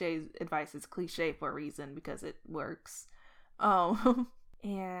cliche advice is cliche for a reason because it works. And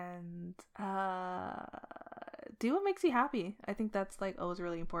do what makes you happy. I think that's like always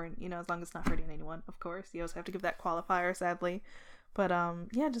really important, as long as it's not hurting anyone, of course. You always have to give that qualifier, sadly. But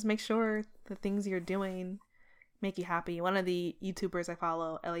yeah, just make sure the things you're doing make you happy. One of the YouTubers I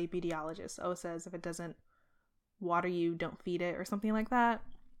follow, LA Beautyologist, always says if it doesn't water you, don't feed it, or something like that.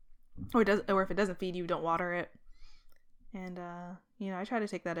 Or if it doesn't feed you, don't water it. And I try to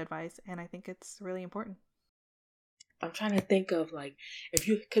take that advice, and I think it's really important. I'm trying to think of, like, if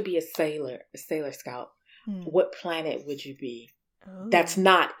you could be a Sailor Scout, what planet would you be? Ooh. That's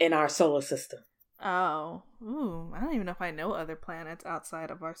not in our solar system. Oh. Ooh. I don't even know if I know other planets outside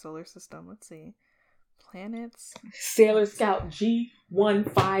of our solar system. Let's see. Planets. Sailor Scout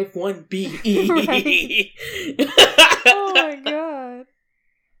G151B. Oh my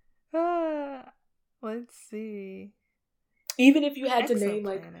god. Let's see. Even if you had to name,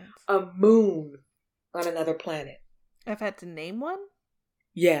 like, a moon on another planet. I've had to name one?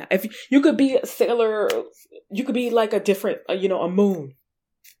 Yeah. If you could be a sailor, you could be like a different, a moon.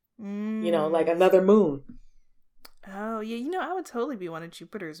 Like another moon. Oh, yeah. I would totally be one of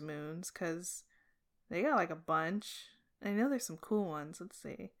Jupiter's moons because they got like a bunch. I know there's some cool ones. Let's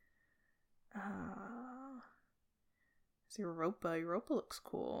see. It's Europa. Europa looks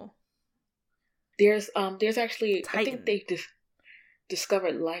cool. There's actually, Titan. I think they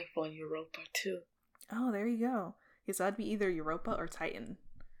discovered life on Europa too. Oh, there you go. Yes, that'd be either Europa or Titan.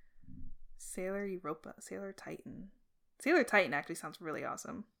 Sailor Europa, Sailor Titan. Sailor Titan actually sounds really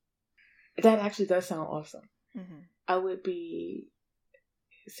awesome. That actually does sound awesome. Mm-hmm. I would be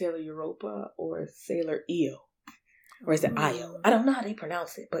Sailor Europa or Sailor Io. Or is it Io? I don't know how they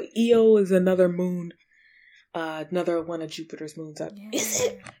pronounce it, but Io is another moon. Another one of Jupiter's moons. Yeah. Is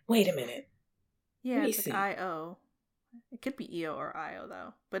it? Wait a minute. Yeah, it's like Io. It could be Io or Io,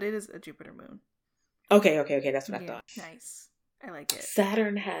 though. But it is a Jupiter moon. Okay. That's what I thought. Nice. I like it.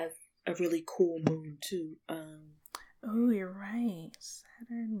 Saturn has a really cool moon, too. Oh, you're right.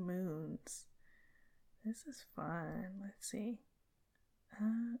 Saturn moons. This is fun. Let's see.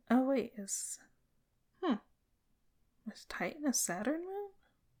 Oh, wait. Is Titan a Saturn moon?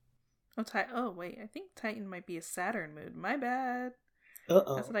 Oh, wait. I think Titan might be a Saturn moon. My bad.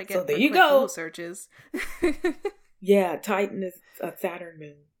 Uh-oh. That's what I get. So there you go. Google searches. Yeah, Titan is a Saturn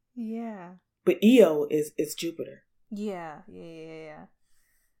moon. Yeah. But Io is Jupiter. Yeah.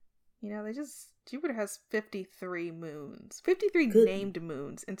 Jupiter has 53 moons. 53 named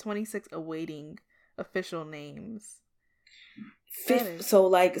moons and 26 awaiting official names. So,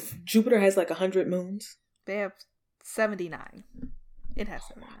 like, Jupiter has, like, 100 moons? They have 79. It has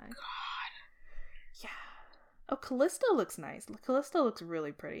 79. Oh, my God. Yeah. Oh, Callisto looks nice. Callisto looks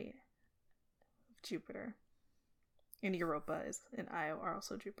really pretty. Jupiter. And Europa and Io are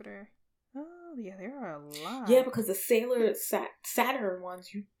also Jupiter. Oh, yeah, there are a lot. Yeah, because the Sailor Saturn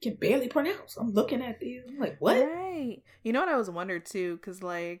ones you can barely pronounce. I'm looking at these. I'm like, what? Right. You know what I was wondering, too? Because,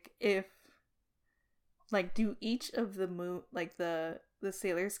 like, do each of the moon, like, the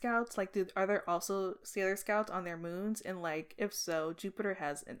Sailor Scouts, like, are there also Sailor Scouts on their moons? And, like, if so, Jupiter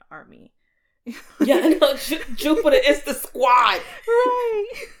has an army. Yeah, I know. Jupiter is the squad. Right.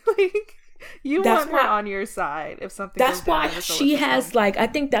 Like, you want her on your side if something goes down. That's why she has, like, I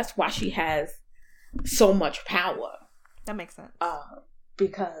think that's why she has so much power. That makes sense.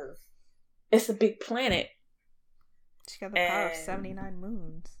 Because it's a big planet. She got the power of 79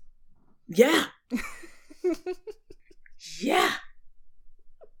 moons. Yeah. Yeah.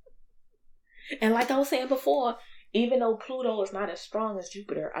 And like I was saying before, even though Pluto is not as strong as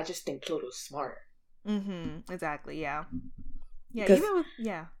Jupiter, I just think Pluto's smarter. Mm-hmm. Exactly, yeah.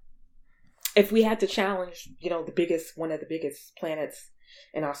 Yeah, if we had to challenge, one of the biggest planets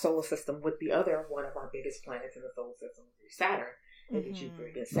in our solar system with the other one of our biggest planets in the solar system, Saturn, maybe Jupiter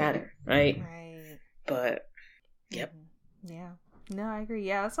against Saturn, right? Right. But, yep. Yeah. No, I agree.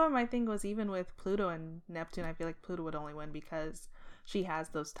 Yeah, that's why my thing was, even with Pluto and Neptune, I feel like Pluto would only win because she has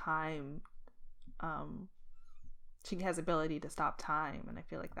those time, she has ability to stop time, and I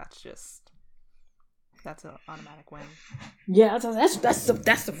feel like that's an automatic win. Yeah, that's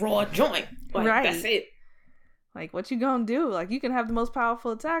the raw joint. Like, right. That's it. Like, what you gonna do? Like, you can have the most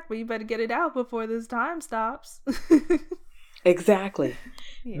powerful attack, but you better get it out before this time stops. Exactly.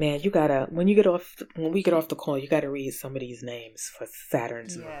 Yeah. Man, you gotta, when we get off the call, you gotta read some of these names for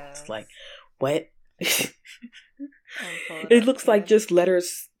Saturn's moons. Like, what? It looks like just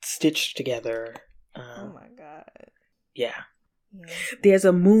letters stitched together. Oh my god. Yeah. There's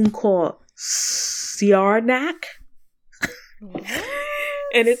a moon called Siarnak.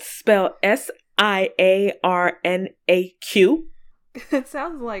 And it's spelled Siarnaq. It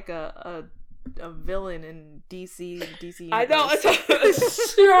sounds like a villain in DC. I know.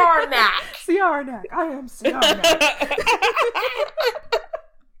 It's Siarnak. Siarnak. I am Siarnak.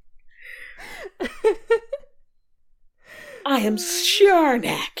 I am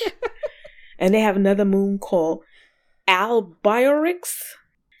Siarnak. And they have another moon called Albiorix.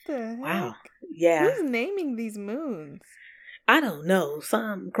 Wow. Yeah. Who's naming these moons? I don't know.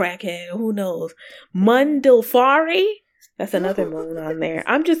 Some crackhead. Who knows? Mundilfari. That's another moon on there.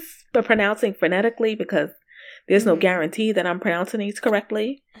 I'm just pronouncing phonetically because there's no guarantee that I'm pronouncing these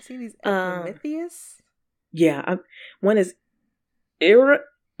correctly. I see these Epimetheus. Yeah. One is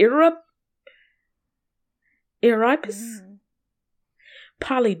Euripus.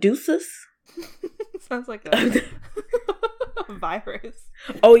 Polydeuces. Sounds like a virus.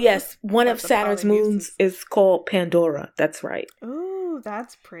 Oh yes, one of Saturn's moons is called Pandora. That's right. Ooh,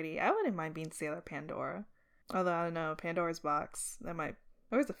 that's pretty. I wouldn't mind being Sailor Pandora. Although I don't know, Pandora's box. That might.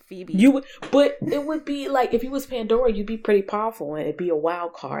 Where's a Phoebe? You would, but it would be like if you was Pandora, you'd be pretty powerful and it'd be a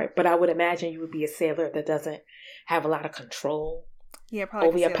wild card. But I would imagine you would be a sailor that doesn't have a lot of control. Yeah, probably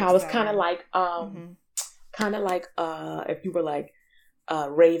over your powers. Kind of like if you were like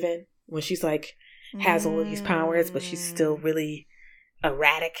Raven when she's like has all of these powers, but she's still really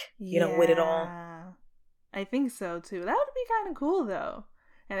erratic, with it all. I think so too. That would be kind of cool though.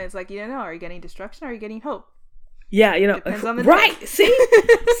 And it's like, you don't know, are you getting destruction or are you getting hope? Yeah, depends on the right. See,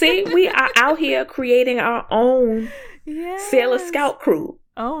 we are out here creating our own Sailor Scout crew.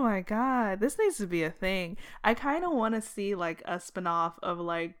 Oh my god, this needs to be a thing. I kind of want to see like a spinoff of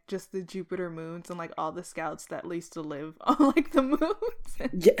like just the Jupiter moons and like all the scouts that used to live on like the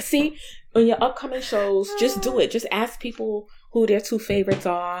moons. Yeah, see, on your upcoming shows, just do it. Just ask people who their two favorites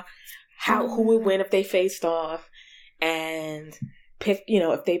are, who would win if they faced off, and pick.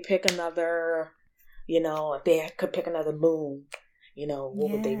 If they pick another, if they could pick another moon, what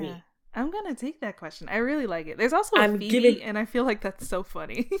would they be? I'm gonna take that question. I really like it. There's also a Phoebe, and I feel like that's so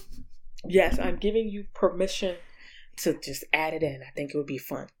funny. Yes, I'm giving you permission to just add it in. I think it would be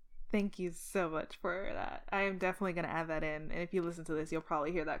fun. Thank you so much for that. I am definitely gonna add that in, and if you listen to this, you'll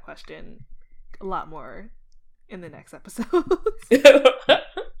probably hear that question a lot more in the next episode.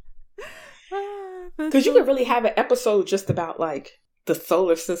 Because you could really have an episode just about like the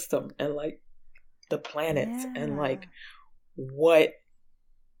solar system and like the planets and like what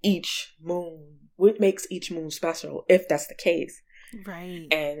makes each moon special, if that's the case, right?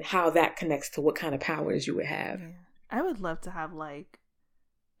 And how that connects to what kind of powers you would have. I would love to have like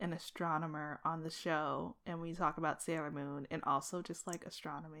an astronomer on the show, and we talk about Sailor Moon and also just like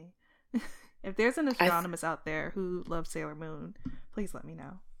astronomy. If there's an astronomist out there who loves Sailor Moon, please let me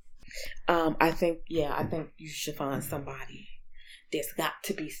know. I think you should find somebody. There's got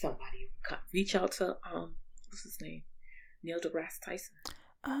to be somebody. Reach out to what's his name, Neil deGrasse Tyson.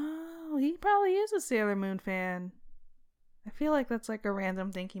 Oh, he probably is a Sailor Moon fan. I feel like that's like a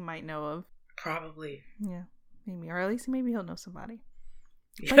random thing he might know of. Probably. Yeah, maybe, or at least maybe he'll know somebody.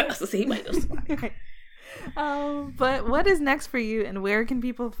 Yeah, so he might know somebody. Right. But what is next for you, and where can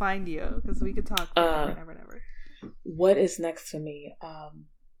people find you? Because we could talk never. What is next for me?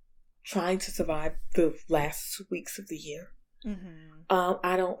 Trying to survive the last 2 weeks of the year. Mm-hmm.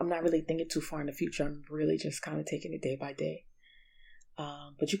 I'm not really thinking too far in the future. I'm really just kind of taking it day by day.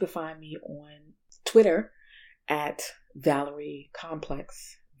 But you can find me on Twitter at Valerie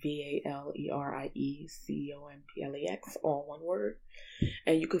Complex, VALERIECOMPLEX, all one word.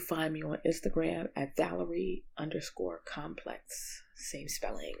 And you can find me on Instagram at Valerie_Complex, same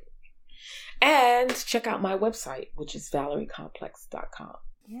spelling. And check out my website, which is ValerieComplex.com.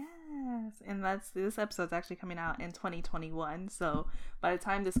 Yes, and this episode's actually coming out in 2021, so by the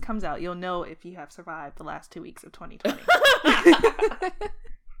time this comes out, you'll know if you have survived the last 2 weeks of 2020.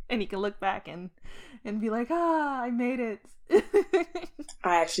 And you can look back and be like, I made it.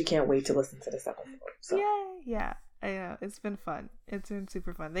 I actually can't wait to listen to this episode. So. Yeah. I know, it's been fun. It's been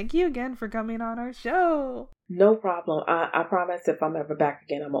super fun. Thank you again for coming on our show. No problem. I promise if I'm ever back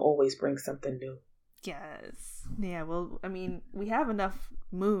again, I'm going to always bring something new. Yes. Yeah, well, I mean, we have enough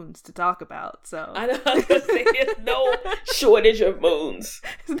moons to talk about, so. I know, I was going to say, there's no shortage of moons.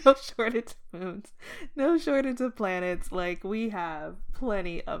 There's no shortage of moons. No shortage of planets. Like, we have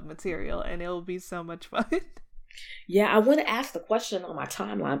plenty of material, and it'll be so much fun. Yeah, I want to ask the question on my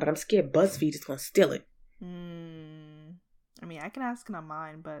timeline, but I'm scared BuzzFeed is going to steal it. I mean, I can ask it on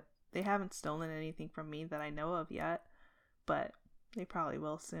mine, but they haven't stolen anything from me that I know of yet, but they probably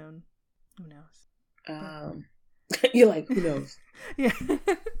will soon. Who knows? You're like, who knows? Yeah.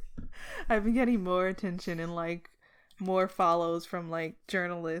 I've been getting more attention and like more follows from like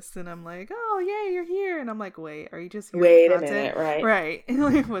journalists, and I'm like, oh yay, you're here, and I'm like, wait, are you just here wait for a content? minute, right? Right.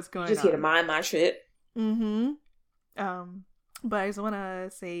 Like, what's going on? Just here to mind my shit. Mm-hmm. But I just want to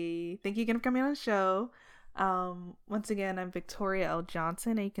say thank you again for coming on the show. Once again, I'm Victoria L.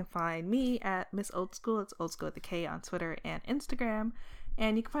 Johnson, and you can find me at Miss Old School. It's Old School with the K on Twitter and Instagram.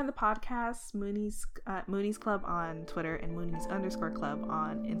 And you can find the podcast Moonies Club on Twitter and Moonies_Club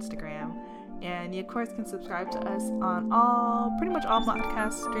on Instagram. And you, of course, can subscribe to us on pretty much all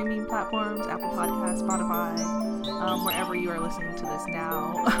podcast streaming platforms, Apple Podcasts, Spotify, wherever you are listening to this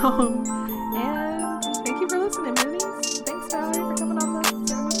now.